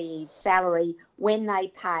employee's salary when they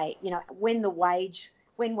pay,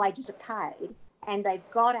 when wages are paid, and they've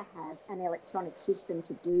got to have an electronic system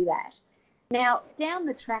to do that. Now, down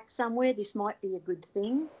the track somewhere, this might be a good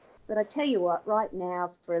thing, but I tell you what, right now,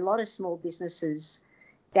 for a lot of small businesses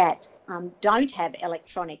that don't have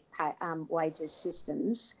electronic wages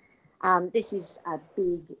systems, this is a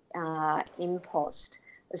big impost.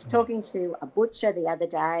 I was talking to a butcher the other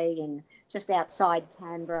day just outside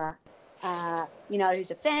Canberra,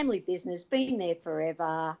 who's a family business, been there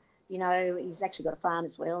forever. He's actually got a farm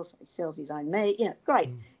as well, so he sells his own meat. Great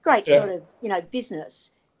sort of,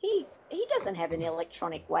 business. He doesn't have an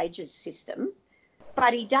electronic wages system,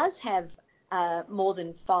 but he does have more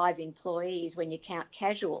than 5 employees when you count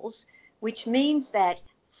casuals, which means that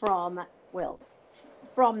from the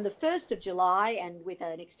 1st of July and with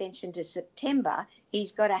an extension to September,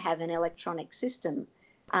 he's got to have an electronic system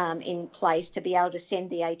in place to be able to send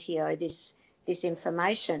the ATO this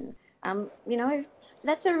information.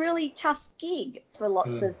 That's a really tough gig for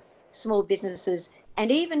lots of small businesses, and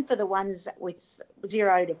even for the ones with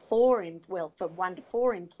 0 to 4, for 1 to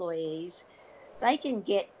 4 employees, they can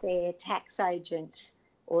get their tax agent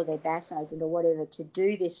or their BAS agent or whatever to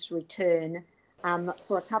do this return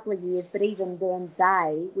for a couple of years, but even then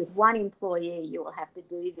with 1 employee, you will have to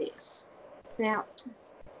do this. Now,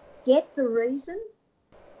 get the reason,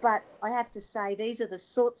 but I have to say these are the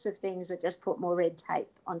sorts of things that just put more red tape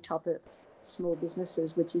on top of small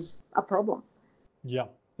businesses, which is a problem. Yeah.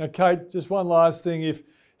 Now, Kate, just one last thing. If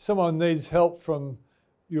someone needs help from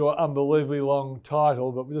your unbelievably long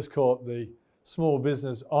title, but we just call it the Small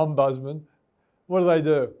Business Ombudsman, what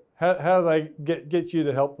do? How do they get you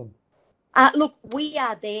to help them? Look, we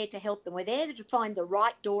are there to help them. We're there to find the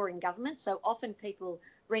right door in government. So often people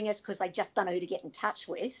ring us because they just don't know who to get in touch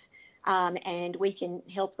with. And we can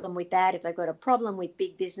help them with that. If they've got a problem with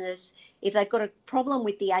big business, if they've got a problem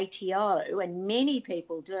with the ATO, and many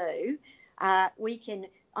people do, we can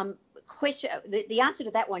question. The answer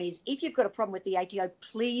to that one is, if you've got a problem with the ATO,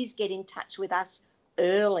 please get in touch with us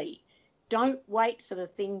early. don't wait for the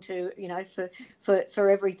thing to, for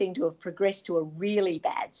everything to have progressed to a really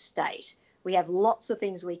bad state. We have lots of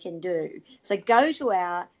things we can do. So go to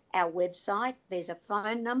our website. There's a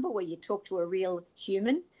phone number where you talk to a real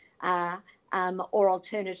human, or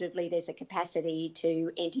alternatively, there's a capacity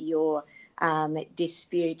to enter your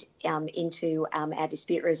dispute into our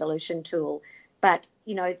dispute resolution tool. But,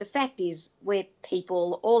 the fact is we're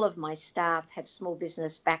people, all of my staff have small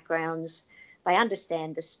business backgrounds. They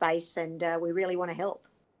understand the space, and we really want to help.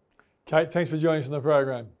 Kate, thanks for joining us on the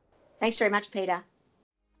program. Thanks very much, Peter.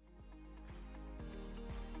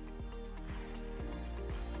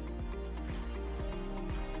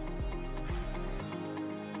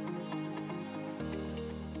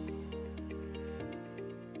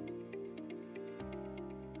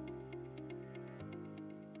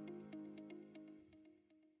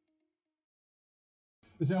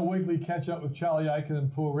 It's our weekly catch up with Charlie Aiken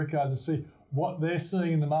and Paul Rickard to see what they're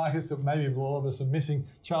seeing in the markets that maybe a lot of us are missing.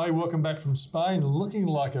 Charlie, welcome back from Spain, looking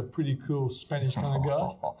like a pretty cool Spanish kind of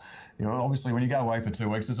guy. Obviously when you go away for 2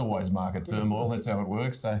 weeks, there's always market turmoil. That's how it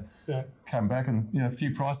works. So come back and, a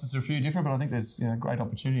few prices are a few different, but I think there's great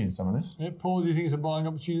opportunity in some of this. Yeah, Paul, do you think it's a buying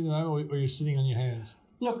opportunity at the moment, or you're sitting on your hands?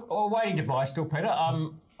 Look, we're waiting to buy still, Peter.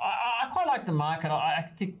 I quite like the market. I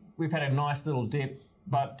think we've had a nice little dip.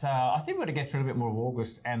 But I think we're going to get through a bit more of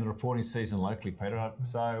August and the reporting season locally, Peter.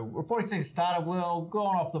 So reporting season started well,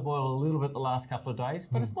 gone off the boil a little bit the last couple of days,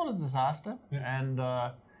 but it's not a disaster. Yeah. And,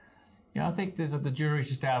 I think the jury's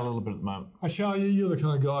just out a little bit at the moment. Charlie, you're the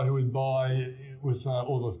kind of guy who would buy with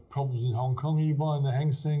all the problems in Hong Kong. Are you buying the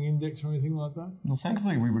Hang Seng Index or anything like that? Well,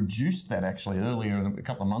 thankfully, we reduced that actually earlier, a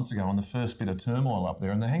couple of months ago, on the first bit of turmoil up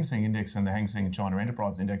there. And the Hang Seng Index and the Hang Seng China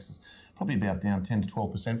Enterprise Index is probably about down 10 to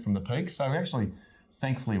 12% from the peak. So we actually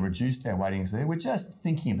thankfully reduced our weightings there. We're just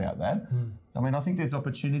thinking about that. I mean, I think there's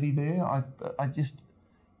opportunity there. I've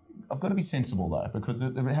got to be sensible though, because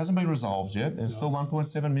it hasn't been resolved yet. There's still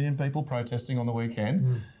 1.7 million people protesting on the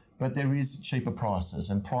weekend, but there is cheaper prices,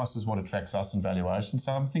 and price is what attracts us in valuation.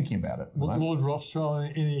 So I'm thinking about it. Lord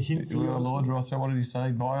Rothschild, any hint for you? Lord Rothschild, what did he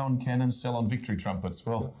say? Buy on cannons, sell on victory trumpets.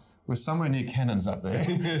 Well, we're somewhere near cannons up there.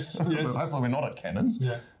 yes. Hopefully we're not at cannons.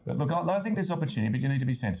 Yeah. But look, I think there's opportunity, but you need to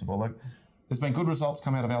be sensible. Like, there's been good results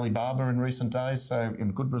come out of Alibaba in recent days, so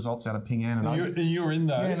good results out of Ping An. And you're in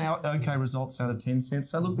those. Yeah, and okay results out of Tencent.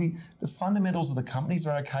 So look, the fundamentals of the companies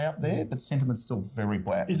are okay up there, but sentiment's still very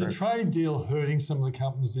black. Is the trade deal hurting some of the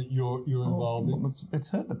companies that you're involved in? It's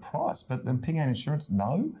hurt the price, but then Ping An Insurance,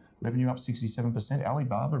 no. Revenue up 67%.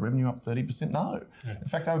 Alibaba, revenue up 30%, no. Yeah. In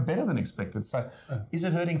fact, they were better than expected. So is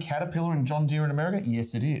it hurting Caterpillar and John Deere in America?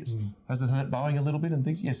 Yes, it is. Has it hurt Boeing a little bit and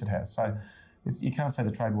things? Yes, it has. So you can't say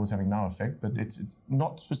the trade war is having no effect, but it's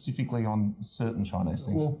not specifically on certain Chinese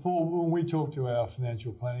things. Well, Paul, when we talk to our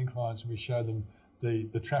financial planning clients and we show them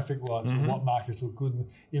the traffic lights and what markets look good, and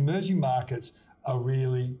the emerging markets are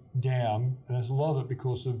really down, and there's a lot of it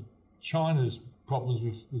because of China's problems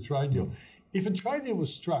with the trade deal. If a trade deal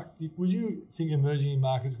was struck, would you think emerging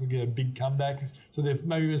markets would get a big comeback? So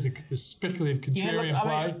maybe there's a speculative contrarian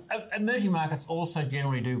play? Emerging markets also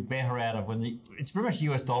generally do better out of it's very much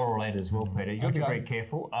US dollar related as well, Peter. You've got to be very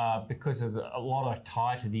careful because there's a lot of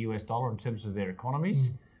tie to the US dollar in terms of their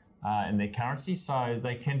economies. And their currency, so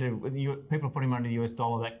they tend to, people are putting money in the US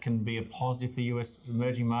dollar, that can be a positive for US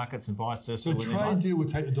emerging markets and vice versa. So a trade deal would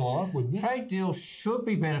take the dollar up, wouldn't it? Trade deal should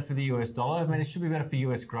be better for the US dollar. I mean, it should be better for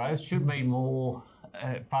US growth, should mean more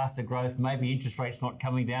faster growth, maybe interest rates not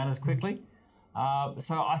coming down as quickly.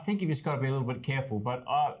 So I think you've just got to be a little bit careful. But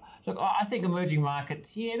look, I think emerging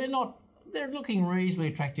markets, they're looking reasonably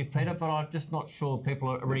attractive, Peter, but I'm just not sure people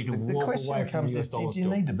are ready to walk away from the US dollar. The question comes is, do you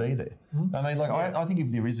need to be there? I mean, I think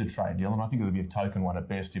if there is a trade deal, and I think it would be a token one at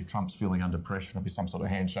best if Trump's feeling under pressure, it'll be some sort of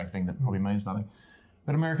handshake thing that probably means nothing.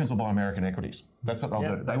 But Americans will buy American equities. That's what they'll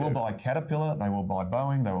do. They will buy Caterpillar, they will buy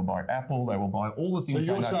Boeing, they will buy Apple, they will buy all the things.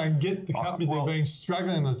 So you're saying get the companies that have been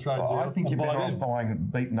struggling with the trade deal. I think you're better off buying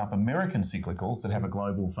beaten up American cyclicals that have a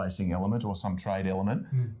global facing element or some trade element,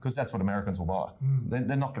 because that's what Americans will buy.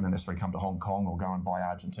 They're not going to necessarily come to Hong Kong or go and buy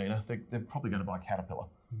Argentina. They're probably going to buy Caterpillar.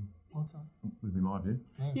 Okay. Would be my view.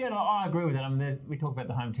 Yeah, no, I agree with that. I mean, we talk about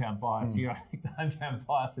the hometown bias. I think the hometown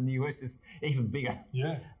bias in the US is even bigger.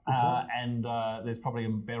 Yeah. And there's probably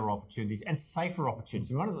better opportunities and safer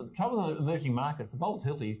opportunities. One of the trouble with emerging markets, the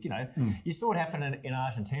volatility is, you saw what happened in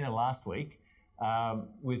Argentina last week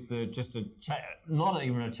with not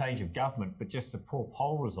even a change of government, but just a poor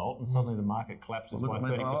poll result, and suddenly the market collapses by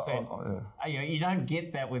 30%. You don't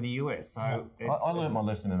get that with the US. So I learned my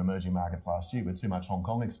lesson in emerging markets last year with too much Hong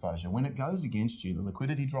Kong exposure. When it goes against you, the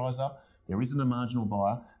liquidity dries up, There isn't a marginal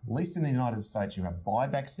buyer. At least in the United States, you have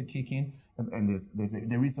buybacks that kick in, and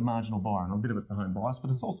there is a marginal buyer, and a bit of it's the home bias, but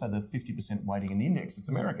it's also the 50% weighting in the index. It's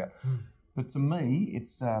America. But to me,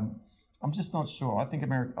 it's I'm just not sure. I think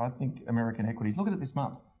American equities. Look at it this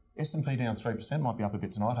month. S&P down 3%, might be up a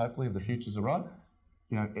bit tonight. Hopefully, if the futures are right.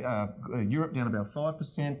 You know, Europe down about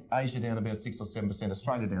 5%, Asia down about 6 or 7%,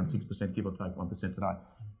 Australia down 6%, give or take 1% today.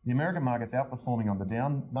 The American market's outperforming on the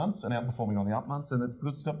down months and outperforming on the up months, and it's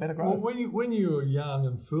because it's got better growth. Well, when you were young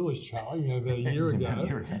and foolish, Charlie, about a year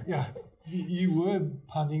ago, you were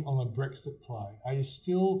punting on a Brexit play. Are you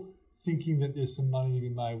still thinking that there's some money to be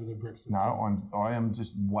made with a Brexit? No, I am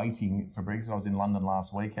just waiting for Brexit. I was in London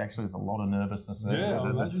last week. Actually, there's a lot of nervousness there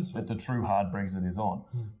that the true hard Brexit is on.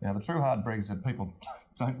 Now, the true hard Brexit, people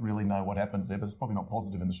don't really know what happens there, but it's probably not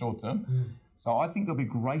positive in the short term. So I think there'll be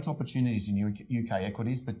great opportunities in UK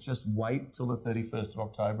equities, but just wait till the 31st of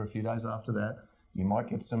October, a few days after that. You might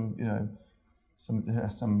get some, you know,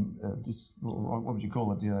 what would you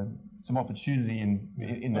call it? You know, some opportunity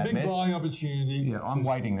in that mess. A big buying opportunity. Yeah, I'm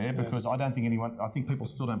waiting there because I don't think I think people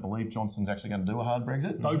still don't believe Johnson's actually going to do a hard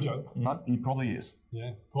Brexit. No joke. But he probably is.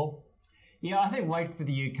 Yeah, Paul? Yeah, I think wait for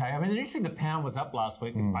the UK. I mean, interesting, the pound was up last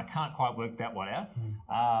week. I can't quite work that one out.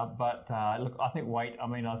 But look, I think wait. I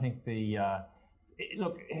mean, I think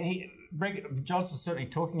Johnson's certainly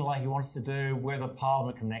talking like he wants to do. Whether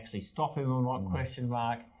Parliament can actually stop him or not, question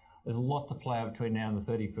mark. There's a lot to play out between now and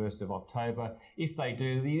the 31st of October. If they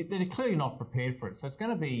do, they're clearly not prepared for it. So it's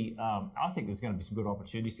going to be, I think there's going to be some good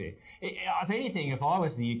opportunities there. If anything, if I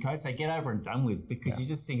was the UK, I'd say get over and done with, because you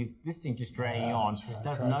just think this thing just dragging on,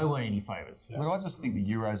 does no one any favours. Look, I just think the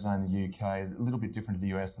Eurozone, the UK, a little bit different to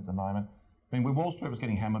the US at the moment. I mean, when Wall Street was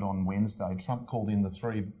getting hammered on Wednesday, Trump called in the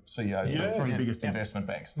three CEOs of the three biggest investment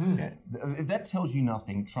banks. If that tells you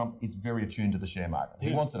nothing, Trump is very attuned to the share market.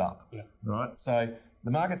 He wants it up, right? So the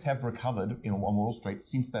markets have recovered on Wall Street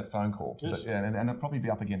since that phone call, and it'll probably be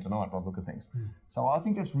up again tonight by the look of things. So I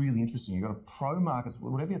think that's really interesting. You've got a pro-markets,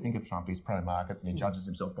 whatever you think of Trump, he's pro-markets and he judges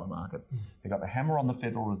himself by markets. They've got the hammer on the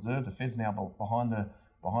Federal Reserve. The Fed's now behind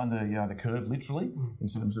the curve, literally, in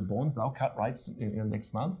terms of bonds. They'll cut rates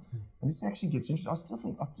next month. And this actually gets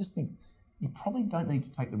interesting. I just think you probably don't need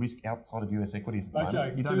to take the risk outside of US equities at the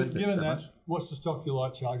moment. You don't need to given that, what's the stock you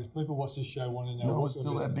like, Charlie? People watch this show want to know. What's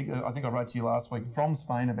still a big. I think I wrote to you last week from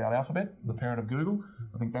Spain about Alphabet, the parent of Google.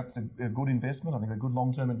 I think that's a good investment. I think a good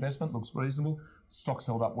long-term investment. Looks reasonable. Stock's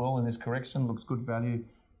held up well in this correction. Looks good value.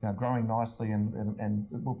 Growing nicely and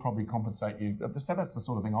will probably compensate you. So that's the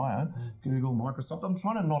sort of thing I own. Google, Microsoft. I'm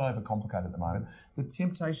trying to not overcomplicate at the moment. The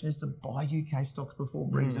temptation is to buy UK stocks before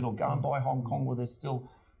Brexit or go and buy Hong Kong where there's still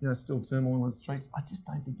turmoil in the streets. I just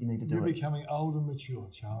don't think you need to do it. You're becoming old and mature,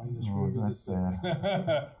 Charlie. That's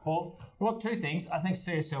sad. Paul? Well, two things. I think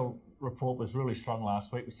CSL report was really strong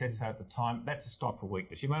last week. We said so at the time. That's a stock for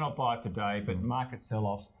weakness. You may not buy it today, but market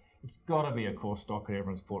sell-offs, it's got to be a core stock in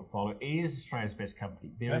everyone's portfolio. It is Australia's best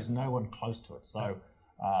company. There is no one close to it. So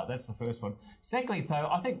that's the first one. Secondly, though,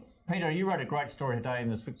 I think, Peter, you wrote a great story today in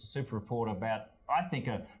the Switzer Super Report about, I think,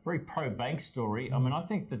 a very pro-bank story. I mean, I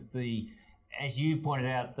think that as you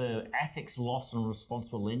pointed out, the ASIC's loss and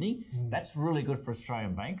responsible lending, that's really good for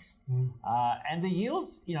Australian banks. And the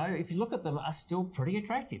yields, if you look at them, are still pretty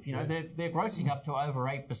attractive. They're grossing up to over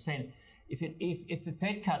 8%. If the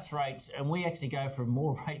Fed cuts rates and we actually go for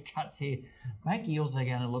more rate cuts here, bank yields are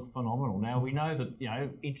going to look phenomenal. Now, we know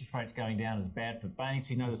that interest rates going down is bad for banks.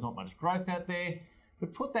 We know there's not much growth out there.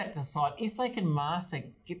 But put that to the side. If they can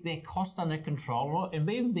get their costs under control and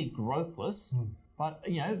even be growthless, but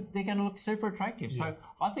they're going to look super attractive. So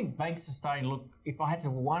I think banks are starting to look. If I had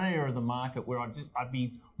to one area of the market where I'd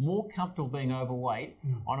be more comfortable being overweight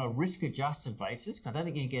on a risk-adjusted basis, because I don't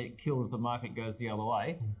think you get killed if the market goes the other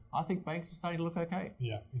way. I think banks are starting to look okay.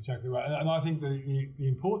 Yeah, exactly right. And I think the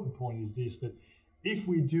important point is this: that if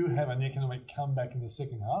we do have an economic comeback in the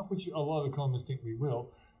second half, which a lot of economists think we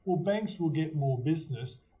will, well, banks will get more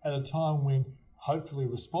business at a time when hopefully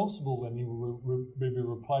responsible lending will be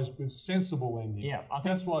replaced with sensible lending. Yeah,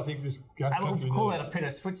 that's why I think this country I would call that a Peter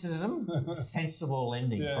Switzerism, sensible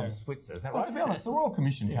lending from Switzer. Is that right? To be honest, the Royal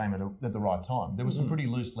Commission came at the right time. There was some pretty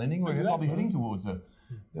loose lending. We're probably heading towards a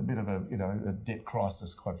bit of a debt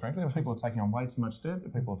crisis, quite frankly. People are taking on way too much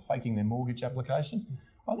debt. People are faking their mortgage applications.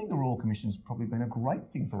 I think the Royal Commission's probably been a great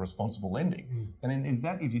thing for responsible lending. And in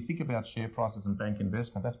that, if you think about share prices and bank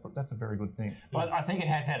investment, that's a very good thing. But I think it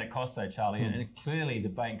has had a cost though, Charlie, and clearly the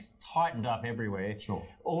banks tightened up everywhere. Sure.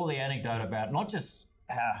 All the anecdote about not just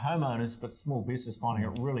homeowners, but small business finding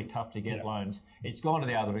it really tough to get loans. It's gone to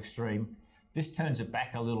the other extreme. this turns it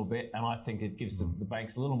back a little bit, and I think it gives the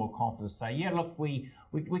banks a little more confidence to say, yeah, look, we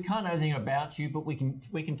can't know everything about you, but we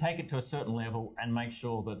can take it to a certain level and make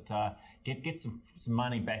sure that get some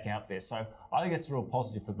money back out there. So I think that's a real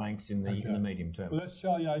positive for banks in the medium term. Well, that's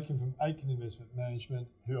Charlie Aiken from Aiken Investment Management,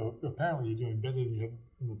 who apparently you're doing better than you have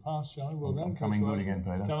in the past, Charlie. Well done. Coming good again,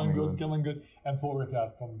 Peter. Coming good. And Paul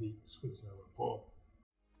Rickard from the Switzer Report.